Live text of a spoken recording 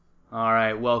All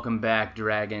right, welcome back,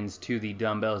 Dragons, to the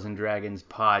Dumbbells and Dragons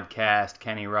podcast.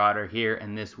 Kenny Rodder here,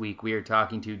 and this week we are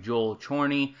talking to Joel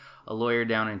Chorney, a lawyer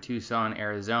down in Tucson,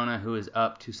 Arizona, who is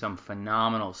up to some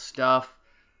phenomenal stuff.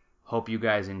 Hope you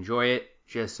guys enjoy it.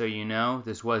 Just so you know,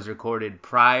 this was recorded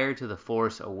prior to The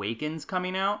Force Awakens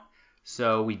coming out,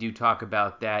 so we do talk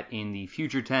about that in the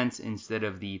future tense instead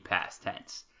of the past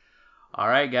tense. All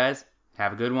right, guys,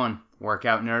 have a good one. Work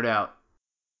out, nerd out.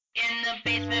 In the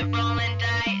basement rolling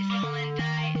dice,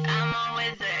 I'm a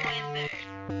wizard.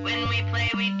 When we play,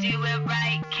 we do it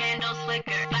right. Candles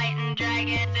flicker, fighting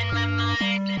dragons in my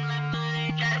mind.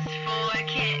 Just for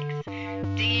kicks.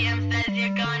 DM says you're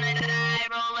gonna die.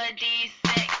 Roll a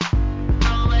d6.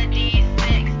 Roll a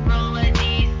d6. Roll a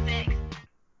d6.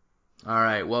 All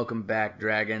right, welcome back,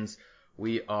 Dragons.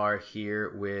 We are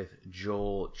here with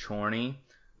Joel Chorney.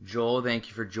 Joel, thank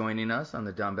you for joining us on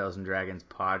the Dumbbells and Dragons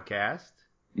podcast.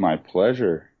 My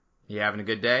pleasure. You having a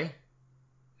good day?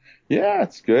 Yeah,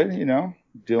 it's good,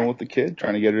 dealing with the kid,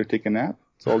 trying to get her to take a nap.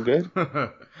 It's all good.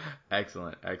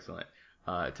 Excellent.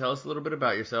 Tell us a little bit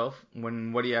about yourself.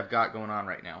 What do you have got going on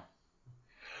right now?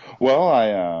 Well,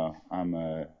 I'm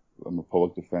a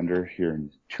public defender here in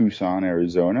Tucson,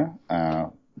 Arizona.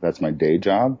 That's my day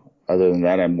job. Other than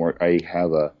that, I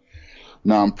have a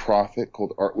nonprofit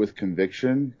called Art with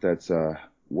Conviction that's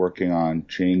working on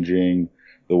changing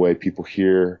the way people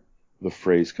hear the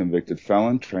phrase convicted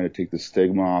felon, trying to take the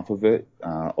stigma off of it,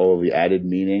 all of the added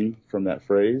meaning from that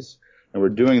phrase. And we're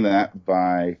doing that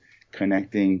by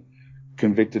connecting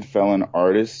convicted felon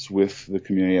artists with the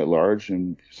community at large.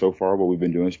 And so far what we've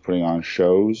been doing is putting on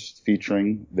shows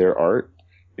featuring their art.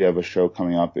 We have a show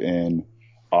coming up in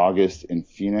August in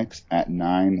Phoenix at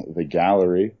 9 The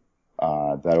Gallery.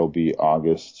 That'll be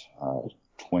August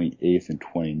 28th and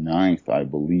 29th, I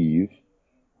believe.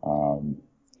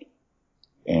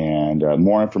 And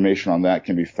more information on that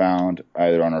can be found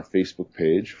either on our Facebook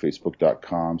page,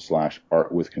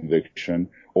 facebook.com/artwithconviction,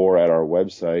 or at our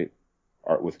website,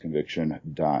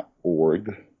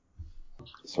 artwithconviction.org.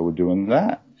 So we're doing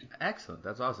that. Excellent.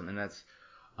 That's awesome. And that's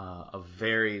a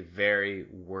very, very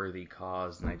worthy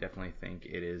cause. And I definitely think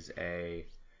it's a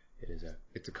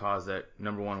cause that,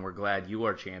 number one, we're glad you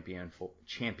are championing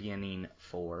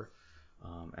for.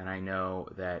 And I know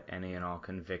that any and all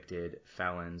convicted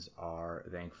felons are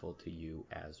thankful to you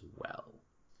as well.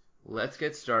 Let's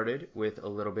get started with a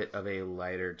little bit of a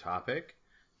lighter topic,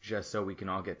 just so we can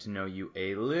all get to know you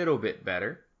a little bit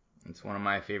better. It's one of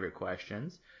my favorite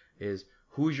questions, is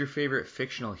who's your favorite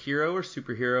fictional hero or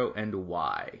superhero and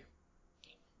why?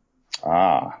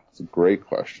 It's a great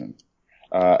question.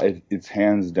 It's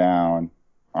hands down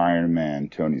Iron Man,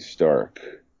 Tony Stark.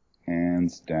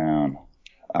 Hands down.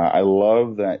 I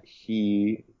love that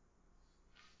he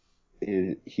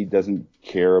doesn't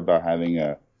care about having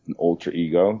an alter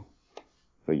ego.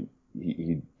 Like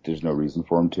there's no reason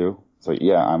for him to. It's like,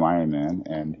 yeah, I'm Iron Man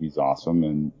and he's awesome,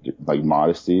 and like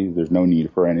modesty, there's no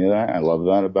need for any of that. I love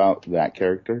that about that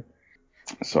character.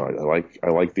 So I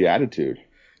like the attitude.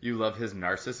 You love his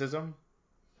narcissism?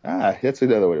 That's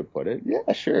another way to put it.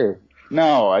 Yeah, sure.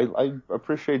 No, I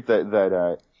appreciate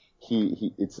that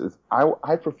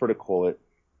I prefer to call it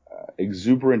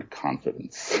exuberant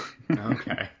confidence.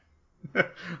 Okay.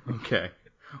 Okay.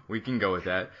 We can go with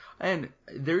that. And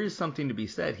there is something to be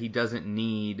said. He doesn't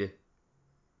need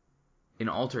an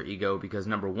alter ego because,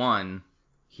 number one,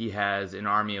 he has an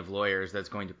army of lawyers that's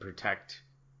going to protect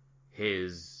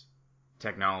his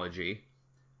technology,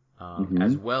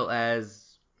 as well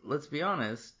as, let's be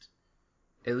honest,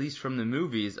 at least from the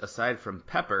movies, aside from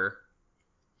Pepper,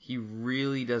 he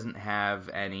really doesn't have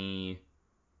any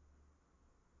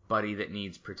buddy that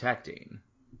needs protecting.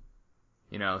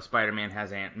 Spider-Man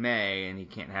has Aunt May, and he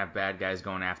can't have bad guys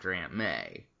going after Aunt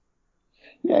May.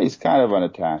 Yeah, he's kind of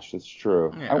unattached. It's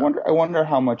true. Yeah. I wonder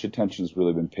how much attention has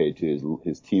really been paid to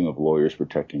his team of lawyers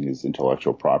protecting his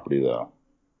intellectual property, though.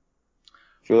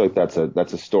 I feel like that's a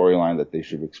storyline that they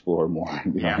should explore more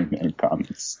in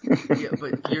comics. Yeah,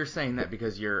 but you're saying that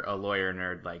because you're a lawyer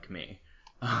nerd like me.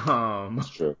 It's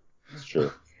true.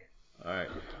 All right.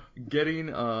 Getting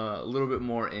a little bit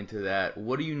more into that,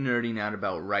 what are you nerding out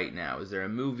about right now? Is there a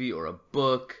movie or a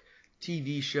book,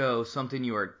 TV show, something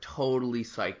you are totally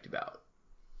psyched about?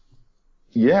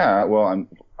 Yeah, well,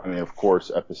 of course,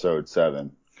 episode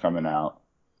 7 coming out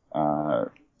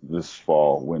this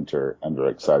fall, winter, I'm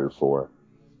very excited for.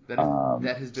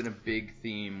 That has been a big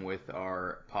theme with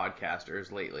our podcasters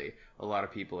lately. A lot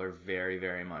of people are very,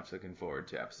 very much looking forward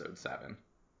to episode 7.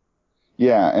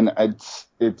 Yeah, and I'm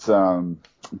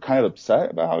kind of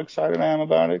upset about how excited I am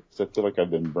about it, because I feel like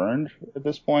I've been burned at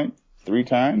this point 3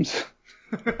 times.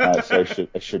 So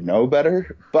I should know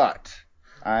better. But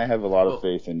I have a lot of Well,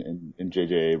 faith in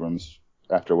J.J. Abrams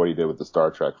after what he did with the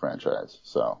Star Trek franchise.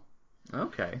 So,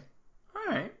 okay.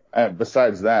 All right.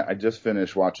 besides that, I just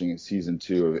finished watching season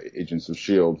 2 of Agents of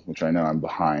S.H.I.E.L.D., which I know I'm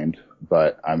behind,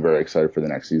 but I'm very excited for the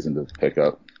next season to pick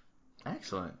up.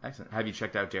 Excellent. Excellent. Have you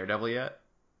checked out Daredevil yet?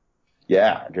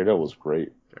 Yeah, Daredevil was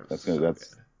great.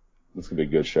 Daredevil's That's gonna be a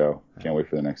good show. Can't wait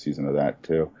for the next season of that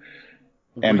too.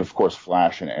 good. And of course,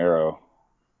 Flash and Arrow.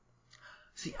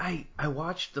 See, I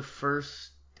watched the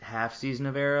first half season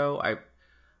of Arrow.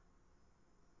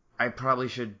 I probably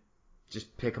should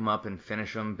just pick them up and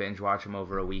finish them, binge watch them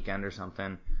over a weekend or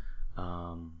something.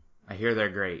 I hear they're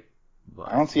great. But...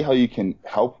 I don't see how you can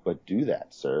help but do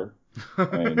that, sir. I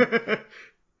mean,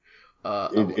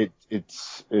 I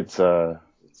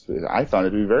thought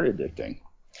it'd be very addicting.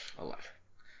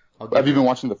 Have you been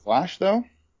watching The Flash though?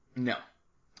 No,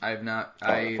 I have not.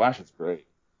 The Flash is great.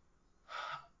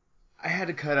 I had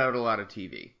to cut out a lot of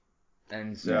TV.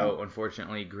 And so,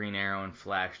 unfortunately, Green Arrow and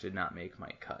Flash did not make my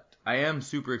cut. I am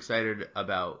super excited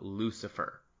about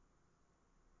Lucifer.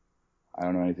 I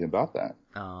don't know anything about that.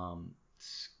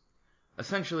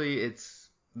 Essentially,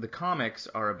 the comics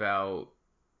are about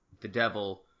the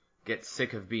devil gets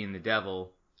sick of being the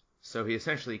devil, so he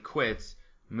essentially quits,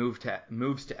 moves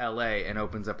to LA, and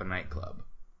opens up a nightclub.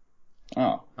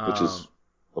 Oh, which is,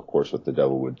 of course, what the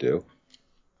devil would do.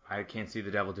 I can't see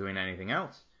the devil doing anything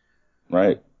else.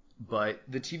 Right. But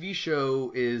the TV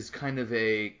show is kind of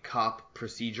a cop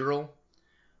procedural,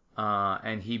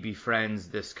 and he befriends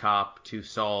this cop to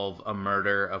solve a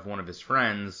murder of one of his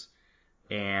friends,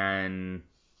 and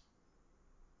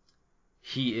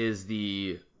he is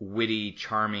the witty,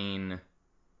 charming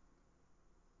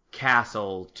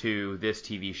Castle to this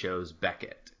TV show's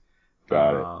Beckett.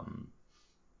 Got it.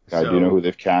 Do you know who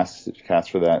they've cast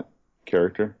for that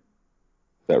character,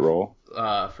 that role?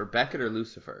 For Beckett or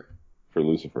Lucifer? For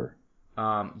Lucifer.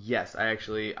 Yes,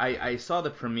 I saw the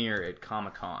premiere at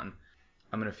Comic-Con.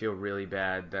 I'm going to feel really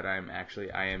bad that I'm actually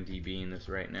IMDbing this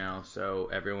right now, so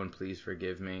everyone please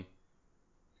forgive me.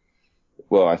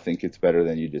 Well, I think it's better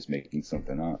than you just making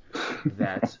something up.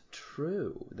 That's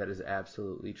true. That is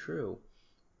absolutely true.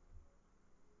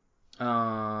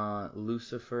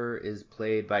 Lucifer is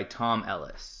played by Tom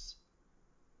Ellis.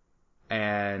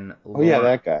 And oh yeah,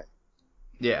 that guy.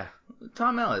 Yeah,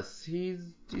 Tom Ellis. He's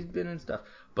been in stuff.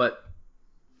 But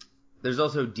there's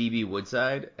also D.B.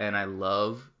 Woodside, and I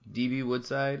love D.B.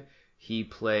 Woodside. He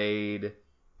played,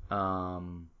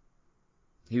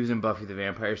 he was in Buffy the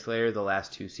Vampire Slayer the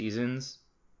last 2 seasons.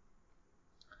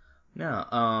 No,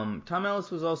 Tom Ellis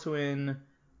was also in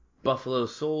Buffalo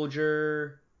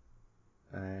Soldier,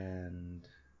 and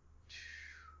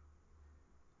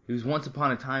he was Once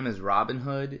Upon a Time as Robin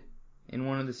Hood in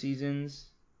one of the seasons.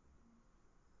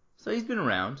 So he's been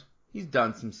around. He's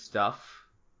done some stuff.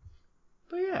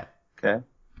 But yeah. Okay.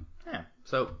 Yeah.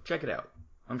 So check it out.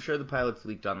 I'm sure the pilot's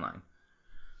leaked online.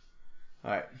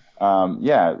 All right.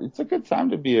 Yeah, it's a good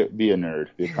time to be a nerd,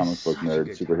 be a comic book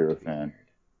nerd, superhero fan.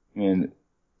 I mean,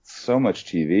 so much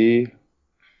TV.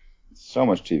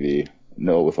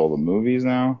 No, with all the movies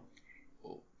now.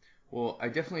 Well, I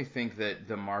definitely think that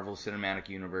the Marvel Cinematic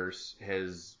Universe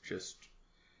has just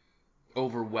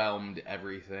overwhelmed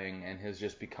everything and has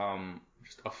just become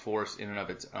just a force in and of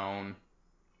its own.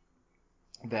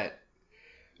 That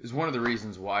is one of the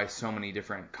reasons why so many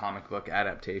different comic book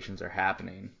adaptations are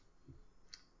happening.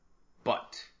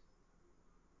 But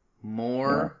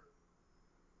more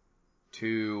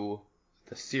to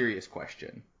the serious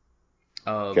question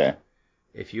of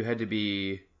if you had to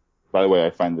be... By the way, I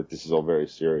find that this is all very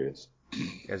serious.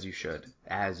 As you should,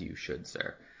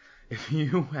 sir. If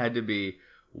you had to be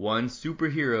one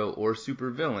superhero or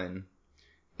supervillain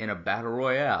in a battle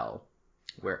royale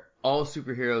where all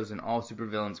superheroes and all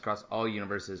supervillains across all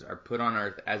universes are put on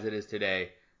Earth as it is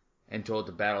today and told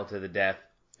to battle to the death,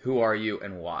 who are you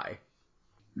and why?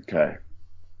 Okay.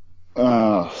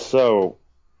 I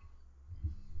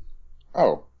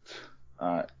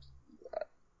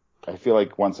feel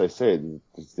like once I say it,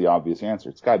 it's the obvious answer.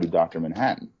 It's got to be Dr.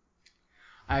 Manhattan.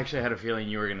 I actually had a feeling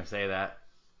you were going to say that.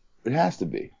 It has to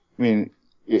be. I mean,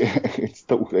 it's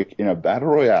like in a battle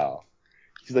royale,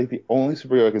 he's like the only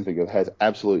superhero I can think of that has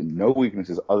absolutely no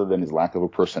weaknesses other than his lack of a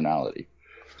personality.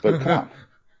 But come on,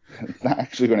 it's not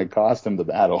actually going to cost him the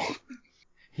battle.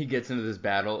 He gets into this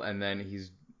battle and then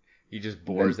he just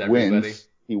bores everybody.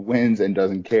 He wins and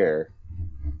doesn't care.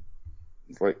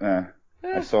 It's like,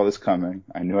 I saw this coming.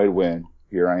 I knew I'd win.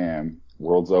 Here I am.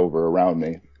 World's over around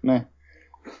me. Meh.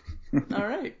 All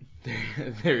right.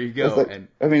 There you go. Like,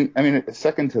 I mean,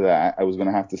 second to that, I was going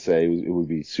to have to say it would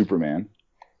be Superman.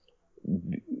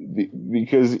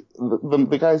 because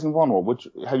the guy's invulnerable. Which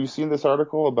have you seen this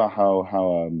article about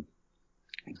how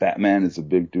Batman is a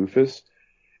big doofus?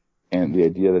 And the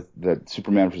idea that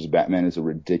Superman versus Batman is a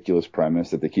ridiculous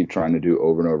premise that they keep trying to do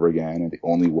over and over again. And the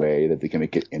only way that they can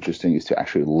make it interesting is to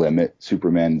actually limit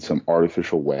Superman in some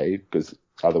artificial way, because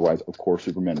otherwise, of course,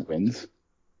 Superman wins.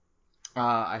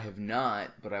 I have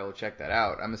not, but I will check that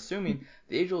out. I'm assuming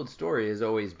the age-old story has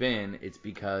always been it's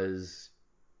because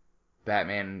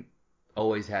Batman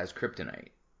always has kryptonite.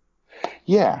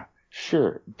 Yeah,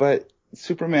 sure. But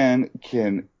Superman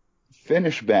can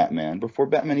finish Batman before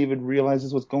Batman even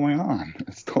realizes what's going on.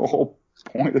 That's the whole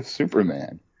point of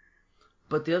Superman.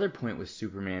 But the other point with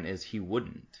Superman is he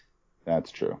wouldn't.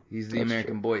 That's true. He's the That's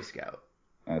American true. Boy Scout.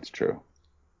 That's true.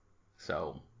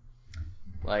 So,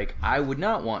 like, I would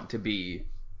not want to be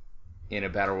in a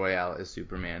battle royale as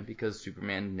Superman because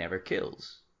Superman never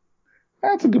kills.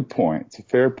 That's a good point. It's a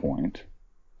fair point.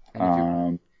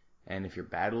 And if you're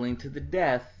battling to the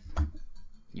death,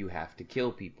 you have to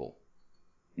kill people.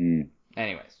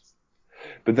 Anyways.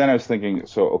 But then I was thinking,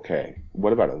 so okay,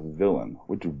 what about a villain?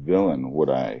 Which villain would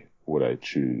I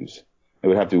choose? It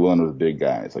would have to be one of the big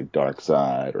guys like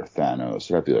Darkseid or Thanos.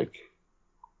 It'd have to be like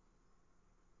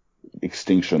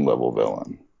extinction level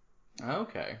villain.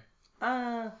 Okay.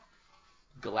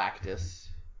 Galactus.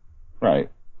 Right.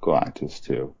 Galactus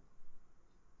too.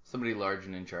 Somebody large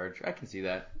and in charge. I can see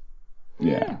that.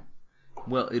 Yeah.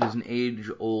 Well, it is an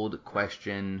age-old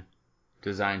question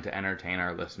designed to entertain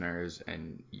our listeners,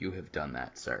 and you have done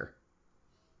that, sir.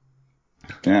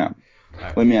 Yeah.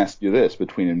 Right. Let me ask you this.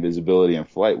 Between invisibility and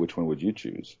flight, which one would you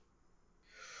choose?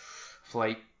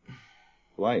 Flight.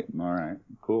 Flight. All right.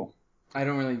 Cool. I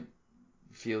don't really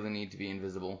feel the need to be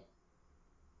invisible.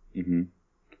 Mm-hmm.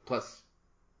 Plus,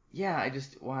 yeah,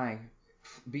 why?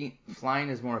 Flying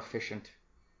is more efficient.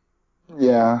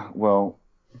 Yeah, well,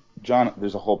 John,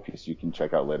 there's a whole piece you can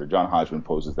check out later. John Hodgman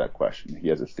poses that question. He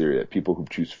has a theory that people who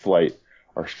choose flight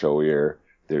are showier.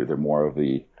 They're more of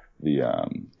the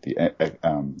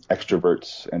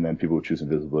extroverts, and then people who choose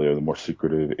invisibility are the more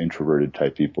secretive, introverted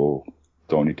type people.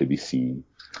 Don't need to be seen.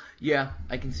 Yeah,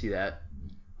 I can see that.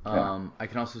 I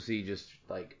can also see just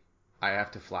like I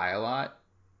have to fly a lot,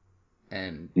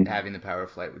 and having the power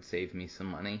of flight would save me some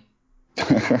money.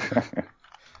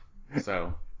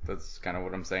 So that's kind of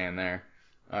what I'm saying there.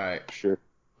 All right. Sure.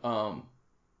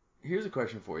 Here's a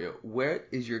question for you. Where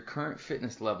is your current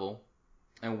fitness level,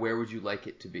 and where would you like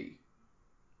it to be?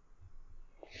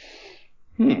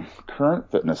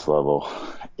 Current fitness level.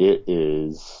 It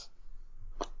is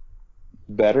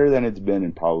better than it's been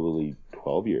in probably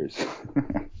 12 years.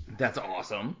 That's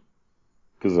awesome.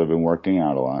 Because I've been working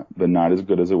out a lot, but not as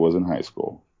good as it was in high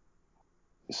school.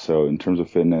 So in terms of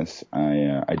fitness,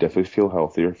 I definitely feel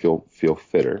healthier, feel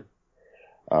fitter.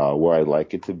 Where I'd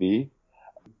like it to be,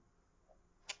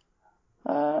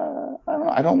 I don't know.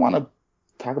 I don't want to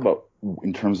talk about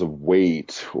in terms of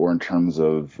weight or in terms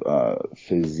of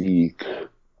physique,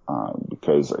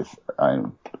 because I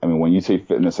mean, when you say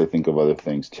fitness, I think of other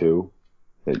things too.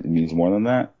 It means more than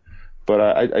that. But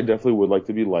I definitely would like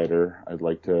to be lighter. I'd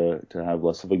like to have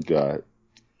less of a gut.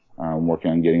 I'm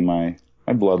working on getting my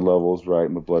blood levels right,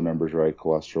 my blood numbers right,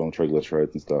 cholesterol and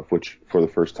triglycerides and stuff, which for the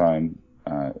first time,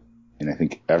 and I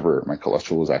think ever, my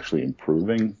cholesterol was actually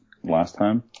improving last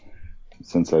time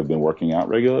since I've been working out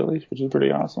regularly, which is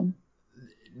pretty awesome.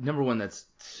 Number one, that's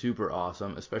super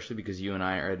awesome, especially because you and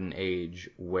I are at an age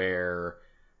where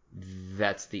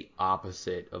that's the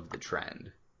opposite of the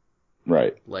trend.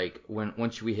 Right. Like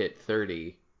once we hit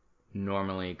 30,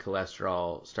 normally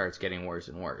cholesterol starts getting worse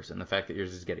and worse, and the fact that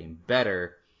yours is getting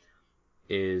better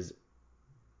is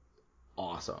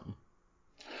awesome.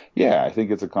 Yeah, I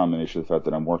think it's a combination of the fact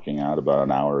that I'm working out about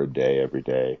an hour a day every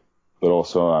day, but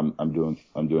also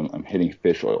I'm hitting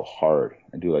fish oil hard.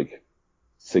 I do like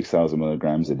 6,000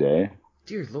 milligrams a day.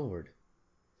 Dear Lord.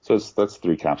 So that's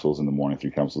 3 capsules in the morning, 3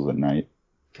 capsules at night.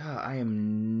 God, I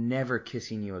am never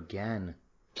kissing you again.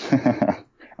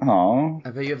 Oh.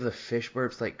 I bet you have the fish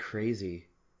burps like crazy.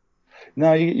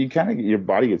 No, you kind of, your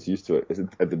body gets used to it.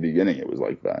 At the beginning, it was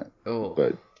like that. Oh.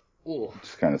 But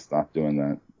just kind of stopped doing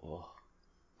that. Oh.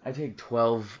 I take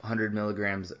 1,200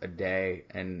 milligrams a day,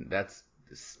 and that's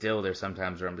still, there's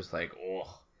sometimes where I'm just like,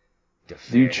 oh, the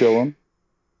fish. Do you chill them?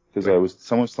 Because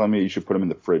someone was telling me you should put them in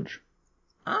the fridge.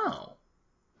 Oh.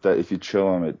 That if you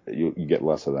chill them, you get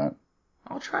less of that.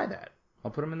 I'll try that.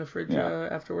 I'll put them in the fridge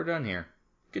after we're done here.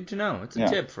 Good to know. It's a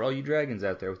tip for all you dragons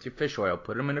out there with your fish oil.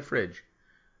 Put them in the fridge.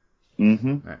 Mm-hmm.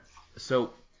 All right.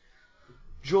 So,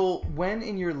 Joel, when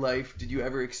in your life did you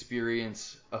ever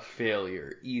experience a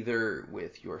failure, either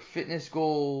with your fitness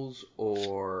goals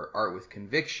or art with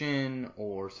conviction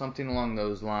or something along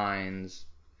those lines?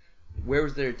 Where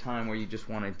was there a time where you just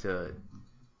wanted to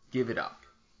give it up?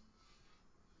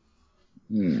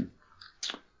 Let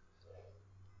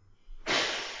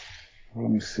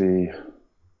me see.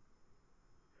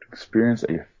 Experience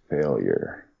a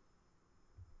failure.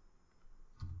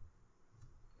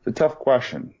 It's a tough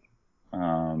question.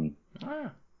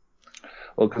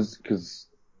 Well, because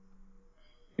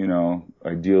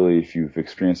ideally, if you've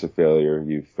experienced a failure,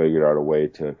 you've figured out a way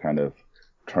to kind of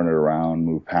turn it around,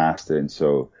 move past it. And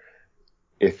so,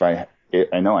 I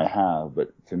know I have,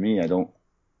 but to me,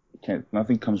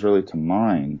 nothing comes really to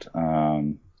mind.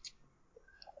 I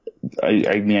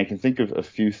mean, I can think of a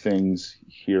few things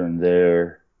here and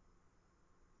there.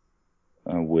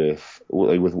 With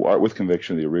Art with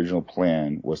Conviction, the original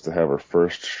plan was to have our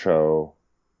first show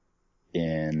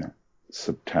in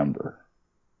September.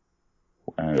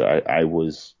 And I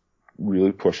was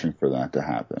really pushing for that to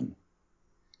happen.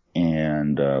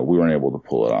 And we weren't able to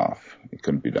pull it off. It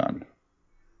couldn't be done.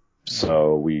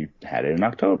 So we had it in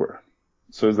October.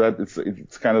 So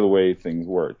it's kind of the way things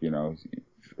work,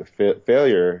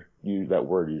 failure, that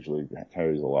word usually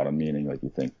carries a lot of meaning. Like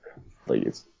you think, like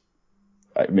it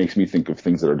makes me think of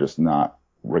things that are just not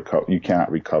you can't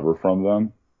recover from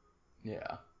them.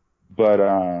 Yeah. But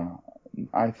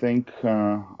I think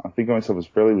of myself as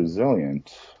fairly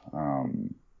resilient.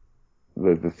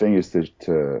 The thing is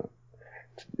to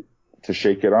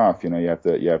shake it off. You have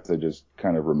to just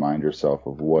kind of remind yourself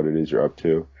of what it is you're up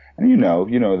to, and you know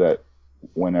that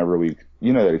whenever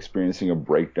that experiencing a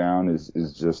breakdown is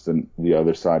just the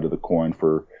other side of the coin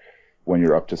for when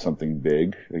you're up to something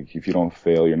big. Like if you don't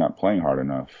fail, you're not playing hard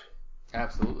enough.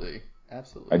 Absolutely.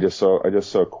 I just saw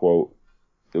a quote.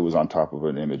 It was on top of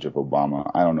an image of Obama.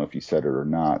 I don't know if he said it or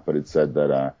not, but it said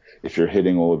that if you're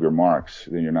hitting all of your marks,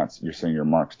 then you're saying your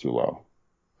mark's too low.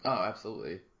 Oh,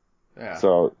 absolutely. Yeah.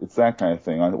 So it's that kind of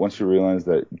thing. Once you realize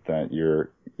that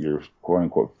your quote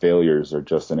unquote failures are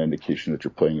just an indication that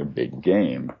you're playing a big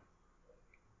game,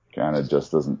 kind of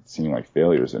just doesn't seem like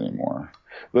failures anymore.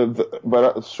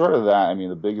 But short of that, I mean,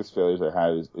 the biggest failures I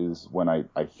have is when I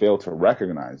fail to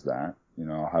recognize that.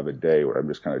 I'll have a day where I'm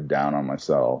just kind of down on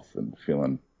myself and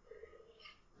feeling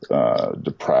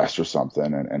depressed or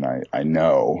something, and I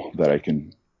know that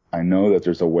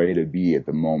there's a way to be at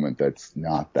the moment that's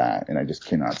not that, and I just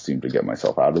cannot seem to get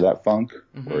myself out of that funk,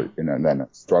 and then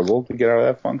struggle to get out of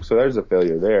that funk. So there's a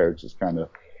failure there. It's just kind of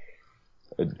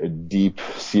a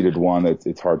deep-seated one that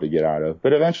it's hard to get out of,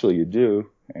 but eventually you do.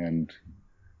 And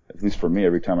at least for me,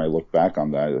 every time I look back on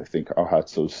that, I think, oh,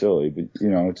 that's so silly. But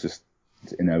it's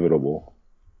inevitable.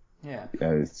 Yeah.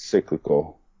 It's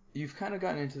cyclical. You've kind of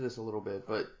gotten into this a little bit,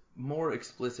 but more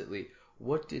explicitly,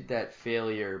 what did that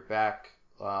failure back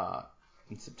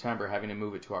in September, having to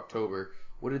move it to October,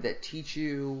 what did that teach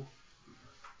you?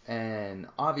 And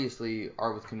obviously,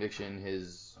 Art with Conviction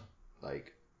has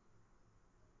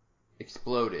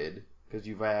exploded because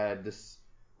you've had this.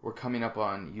 We're coming up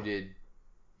on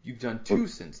you've done 2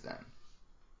 since then.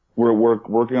 We're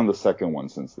working on the second one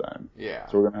since then. Yeah.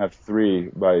 So we're gonna have 3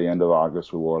 by the end of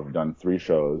August. We will have done 3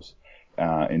 shows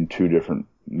in 2 different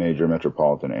major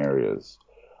metropolitan areas.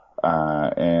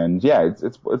 And yeah,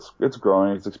 it's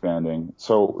growing, it's expanding.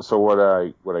 So what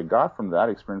I got from that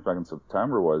experience back in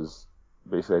September was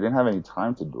basically I didn't have any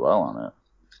time to dwell on it.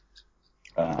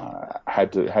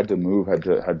 Had to move, had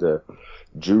to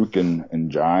juke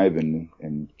and jive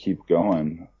and keep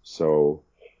going. So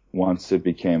once it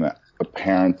became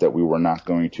apparent that we were not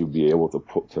going to be able to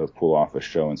pull off a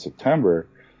show in September,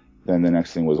 then the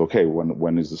next thing was, okay,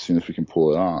 when is the soonest we can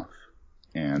pull it off?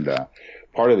 And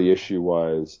part of the issue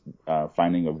was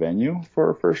finding a venue for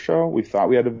our first show. We thought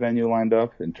we had a venue lined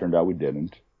up, and turned out we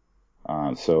didn't.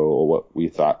 So what we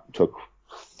thought took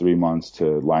 3 months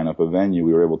to line up a venue,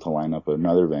 we were able to line up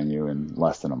another venue in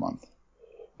less than a month.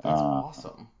 That's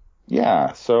awesome.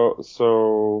 Yeah.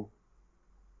 So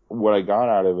what I got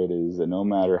out of it is that no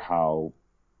matter how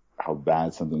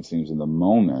bad something seems in the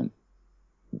moment,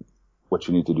 what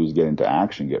you need to do is get into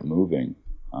action, get moving.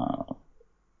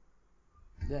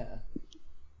 Yeah.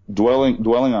 Dwelling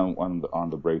on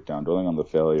the breakdown, dwelling on the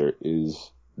failure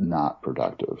is not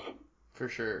productive. For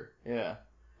sure. Yeah.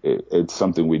 It's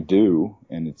something we do,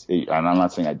 and and I'm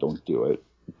not saying I don't do it,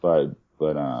 but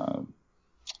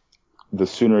the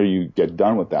sooner you get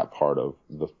done with that part of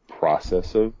the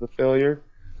process of the failure,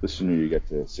 the sooner you get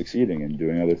to succeeding and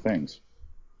doing other things.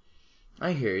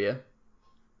 I hear you.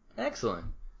 Excellent.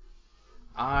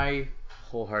 I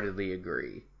wholeheartedly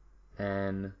agree.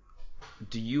 And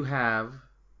do you have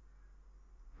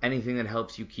Anything that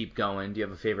helps you keep going? Do you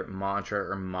have a favorite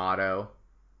mantra or motto?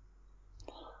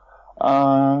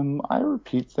 I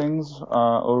repeat things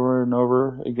over and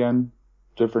over again,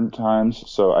 different times.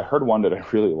 So I heard one that I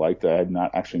really liked that I had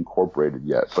not actually incorporated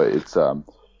yet, but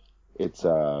it's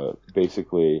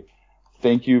basically,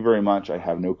 thank you very much. I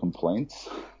have no complaints.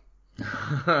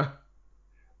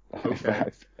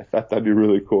 Okay. I thought that'd be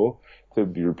really cool to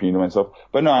be repeating to myself.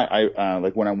 But no, I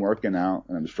like when I'm working out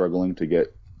and I'm struggling to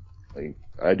get, like,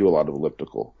 I do a lot of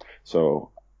elliptical.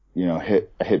 So,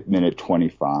 I hit minute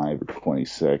 25 or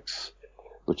 26,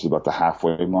 which is about the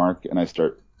halfway mark, and I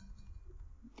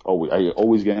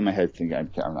always get in my head thinking I'm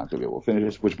not going to be able to finish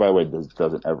this, which, by the way,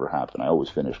 doesn't ever happen. I always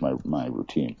finish my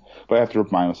routine. But I have to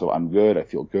remind myself I'm good, I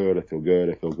feel good, I feel good,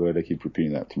 I feel good. I keep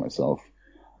repeating that to myself.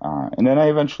 And then I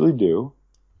eventually do.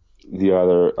 The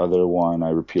other one I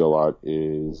repeat a lot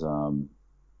is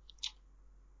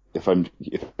if I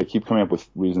keep coming up with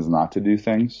reasons not to do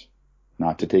things,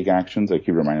 not to take actions, I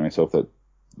keep reminding myself that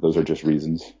those are just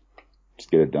reasons. Just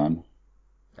get it done.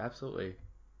 Absolutely.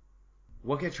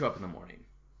 What gets you up in the morning?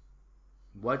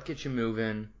 What gets you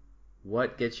moving?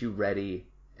 What gets you ready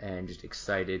and just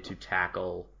excited to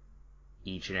tackle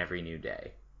each and every new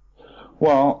day?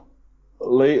 Well,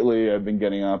 lately I've been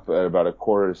getting up at about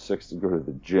 5:45 to go to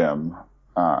the gym.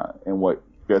 And what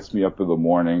gets me up in the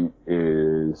morning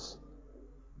is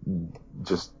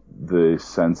just the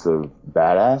sense of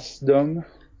badassdom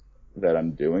that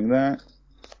I'm doing that.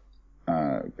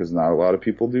 Because not a lot of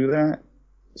people do that.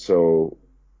 So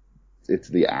it's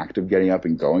the act of getting up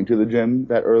and going to the gym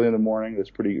that early in the morning that's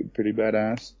pretty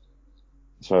badass.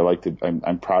 So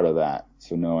I'm proud of that.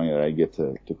 So knowing that I get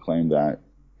to claim that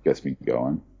gets me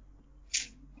going.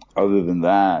 Other than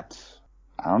that,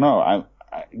 I don't know.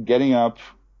 Getting up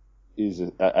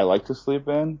I like to sleep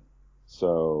in.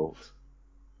 So,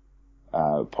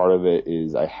 part of it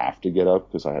is I have to get up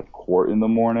because I have court in the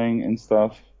morning and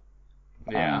stuff.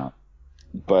 Yeah.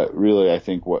 But really, I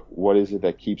think what is it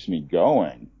that keeps me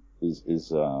going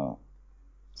is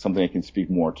something I can speak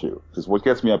more to. Because what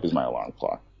gets me up is my alarm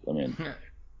clock. I mean,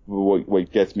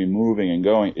 what gets me moving and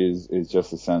going is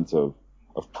just a sense of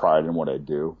pride in what I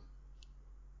do.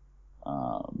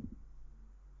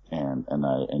 And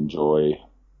I enjoy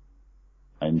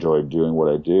doing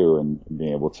what I do and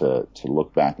being able to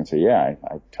look back and say, yeah,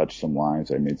 I touched some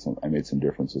lives. I made some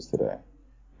differences today.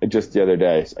 Just the other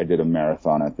day, I did a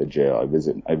marathon at the jail.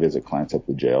 I visit clients at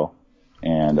the jail,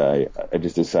 and I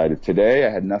just decided today I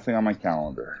had nothing on my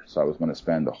calendar, so I was going to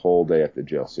spend the whole day at the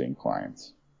jail seeing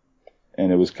clients.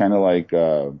 And it was kind of like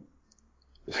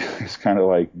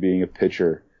being a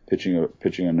pitcher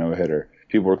pitching a no-hitter.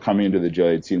 People were coming into the jail.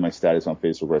 They'd seen my status on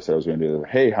Facebook where I said I was going to do this.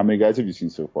 Hey, how many guys have you seen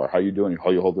so far? How you doing?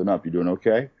 How you holding up? You doing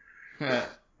okay?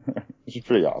 Which is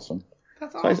pretty awesome.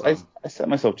 That's So awesome. I set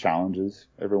myself challenges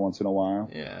every once in a while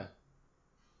Yeah.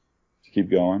 to keep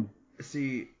going.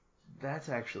 See, that's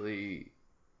actually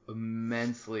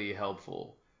immensely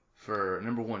helpful for,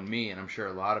 number one, me, and I'm sure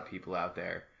a lot of people out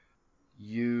there.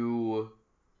 You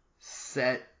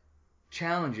set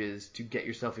challenges to get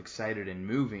yourself excited and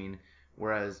moving,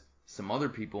 whereas some other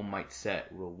people might set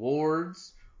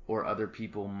rewards, or other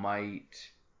people might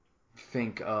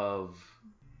think of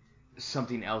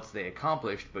something else they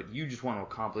accomplished, but you just want to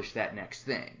accomplish that next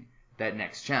thing, that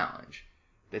next challenge.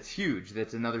 That's huge.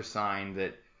 That's another sign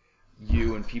that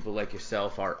you and people like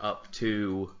yourself are up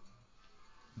to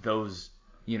those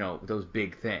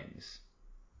big things.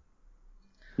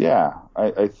 Yeah,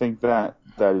 I think that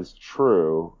is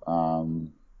true.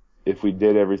 If we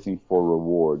did everything for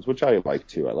rewards, which I like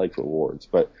too, I like rewards,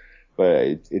 but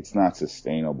it's not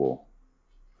sustainable.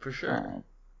 For sure.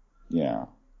 Yeah.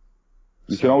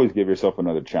 You can always give yourself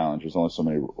another challenge. There's only so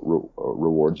many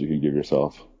rewards you can give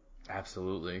yourself.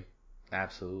 Absolutely.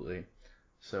 Absolutely.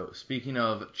 So, speaking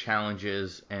of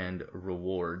challenges and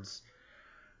rewards,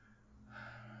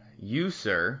 you,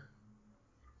 sir,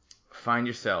 find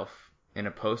yourself in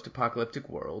a post-apocalyptic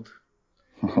world,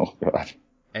 Oh, God.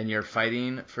 and you're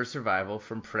fighting for survival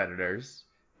from predators,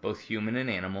 both human and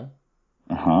animal.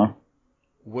 Uh-huh.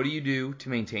 What do you do to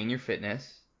maintain your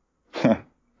fitness?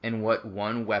 And what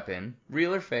one weapon,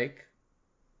 real or fake,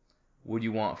 would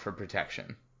you want for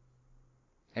protection?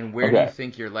 And where do you Okay.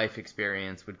 think your life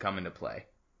experience would come into play?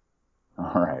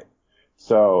 All right.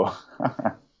 So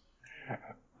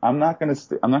I'm not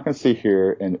gonna sit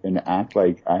here and act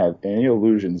like I have any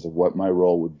illusions of what my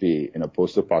role would be in a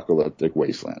post-apocalyptic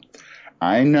wasteland.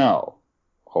 I know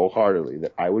wholeheartedly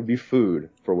that I would be food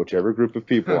for whichever group of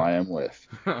people I am with.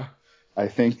 I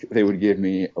think they would give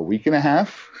me a week and a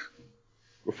half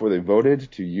before they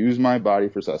voted to use my body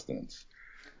for sustenance,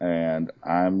 and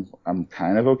I'm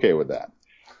kind of okay with that.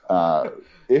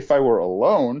 if I were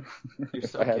alone, You're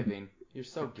if so I had, giving. You're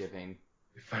so giving.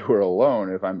 if I were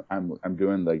alone, if I'm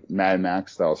doing like Mad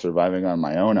Max style surviving on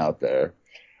my own out there,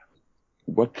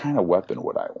 what kind of weapon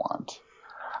would I want?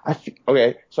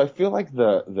 Okay, so I feel like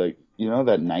the you know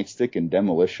that nightstick in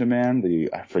Demolition Man,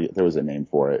 I forget there was a name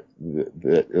for it,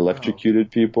 the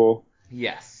electrocuted people.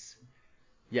 Yes.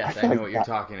 Yes, I feel know like what you're that-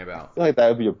 talking I about. feel like that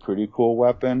would be a pretty cool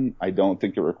weapon. I don't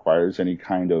think it requires any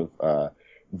kind of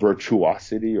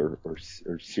virtuosity or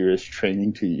serious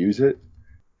training to use it.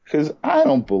 Because I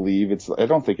don't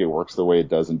think it works the way it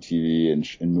does in TV and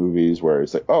in movies where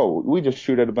it's like, oh, we just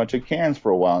shoot at a bunch of cans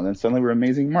for a while and then suddenly we're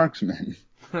amazing marksmen.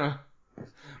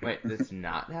 Wait, that's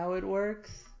not how it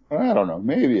works? I don't know.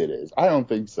 Maybe it is. I don't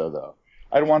think so though.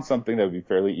 I'd want something that would be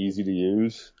fairly easy to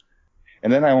use.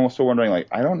 And then I'm also wondering, like,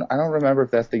 I don't remember if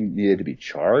that thing needed to be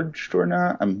charged or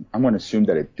not. I'm going to assume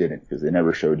that it didn't because they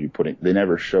never showed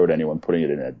anyone putting it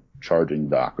in a charging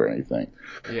dock or anything.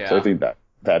 Yeah. So I think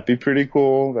that'd be pretty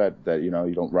cool that, you know,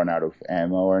 you don't run out of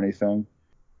ammo or anything.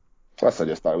 Plus, I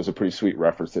just thought it was a pretty sweet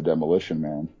reference to Demolition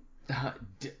Man.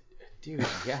 Dude,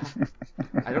 yeah.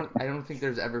 I don't think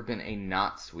there's ever been a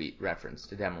not sweet reference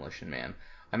to Demolition Man.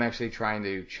 I'm actually trying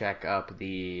to check up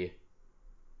the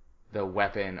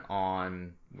weapon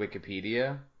on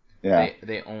Wikipedia. Yeah.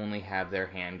 They only have their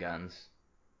handguns.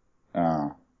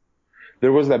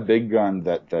 There was that big gun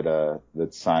that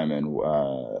Simon,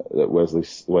 that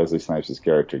Wesley Snipes'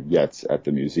 character gets at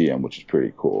the museum, which is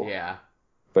pretty cool. Yeah.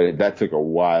 But that took a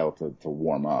while to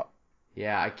warm up.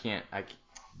 Yeah, I can't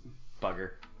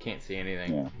bugger. Can't see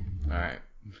anything. Yeah. Alright.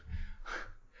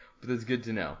 But that's good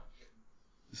to know.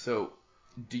 So,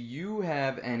 do you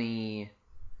have any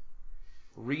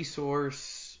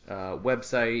resource,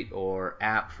 website, or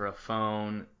app for a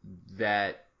phone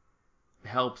that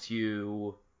helps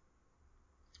you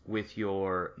with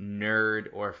your nerd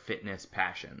or fitness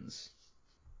passions?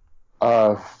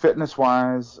 Fitness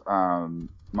wise,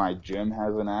 my gym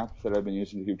has an app that I've been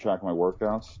using to keep track of my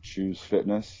workouts. Choose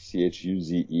Fitness,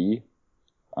 CHUZE.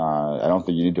 I don't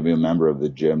think you need to be a member of the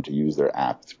gym to use their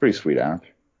app. It's a pretty sweet app.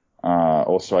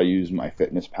 Also, I use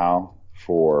MyFitnessPal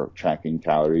for tracking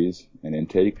calories and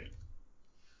intake,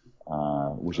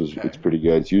 it's pretty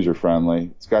good. It's user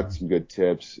friendly. It's got some good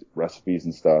tips, recipes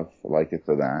and stuff. I like it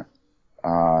for that.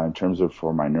 In terms of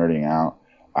for my nerding out,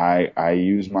 I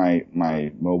use my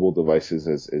mobile devices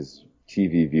as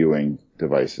TV viewing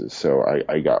devices. So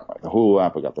I got the Hulu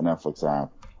app, I got the Netflix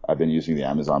app. I've been using the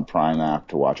Amazon Prime app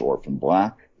to watch Orphan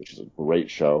Black, which is a great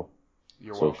show.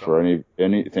 You're so welcome.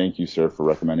 for thank you, sir, for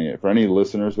recommending it. For any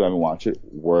listeners who haven't watched it,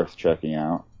 worth checking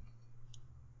out.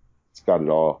 It's got it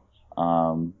all.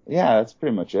 Yeah, that's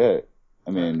pretty much it.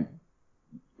 I mean,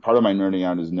 part of my nerding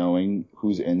out is knowing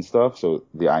who's in stuff. So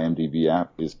the IMDb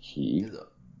app is key.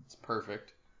 It's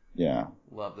perfect. Yeah.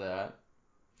 Love that.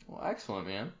 Well, excellent,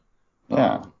 man.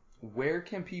 Yeah. Where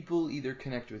can people either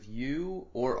connect with you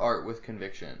or Art with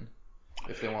Conviction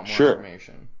if they want more Sure.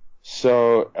 information?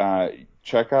 So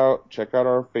check out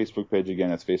our Facebook page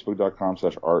again. It's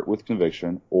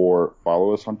facebook.com/artwithconviction, or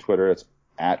follow us on Twitter. It's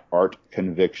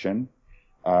 @artconviction.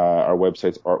 Our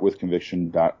website's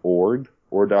artwithconviction.org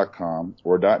or .com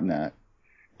or .net.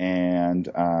 And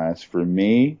as for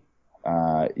me,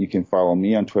 you can follow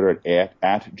me on Twitter at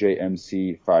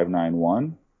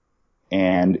JMC591.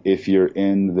 And if you're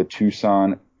in the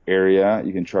Tucson area,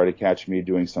 you can try to catch me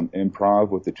doing some improv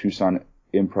with the Tucson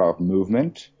Improv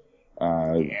Movement.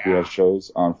 We have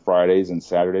shows on Fridays and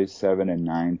Saturdays, 7 and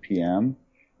 9 p.m.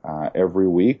 Every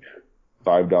week.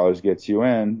 $5 gets you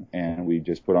in, and we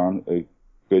just put on a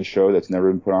good show that's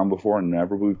never been put on before and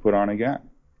never will be put on again.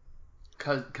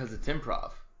 Cause it's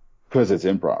improv. Because it's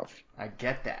improv. I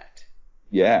get that.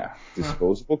 Yeah.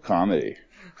 Disposable comedy.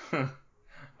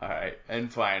 Alright,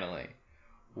 and finally,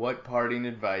 what parting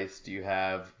advice do you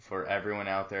have for everyone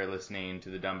out there listening to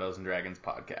the Dumbbells and Dragons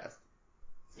podcast?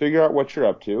 Figure out what you're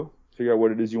up to. Figure out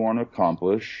what it is you want to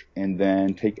accomplish, and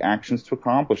then take actions to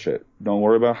accomplish it. Don't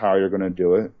worry about how you're going to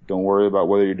do it. Don't worry about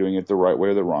whether you're doing it the right way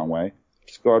or the wrong way.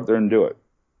 Just go out there and do it.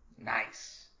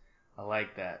 Nice. I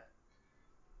like that.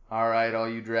 Alright, all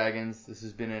you dragons, this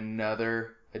has been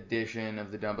another edition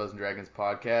of the Dumbbells and Dragons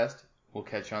podcast. We'll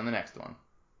catch you on the next one.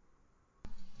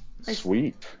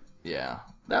 Sweet. Yeah.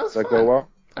 That was Does that fun. go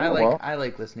well? I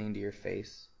like listening to your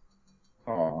face.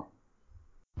 Aw. Roll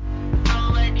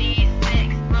a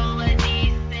d6, roll a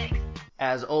d6.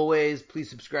 As always, please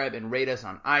subscribe and rate us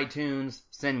on iTunes.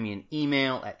 Send me an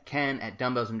email at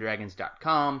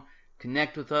ken@dumbbellsanddragons.com.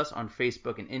 Connect with us on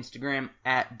Facebook and Instagram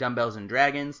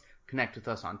 @dumbbellsanddragons. Connect with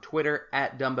us on Twitter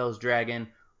 @dumbbellsdragon.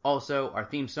 Also, our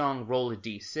theme song, Roll a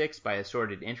D6 by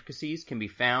Assorted Intricacies, can be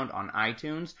found on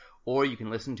iTunes or you can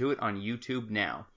listen to it on YouTube now.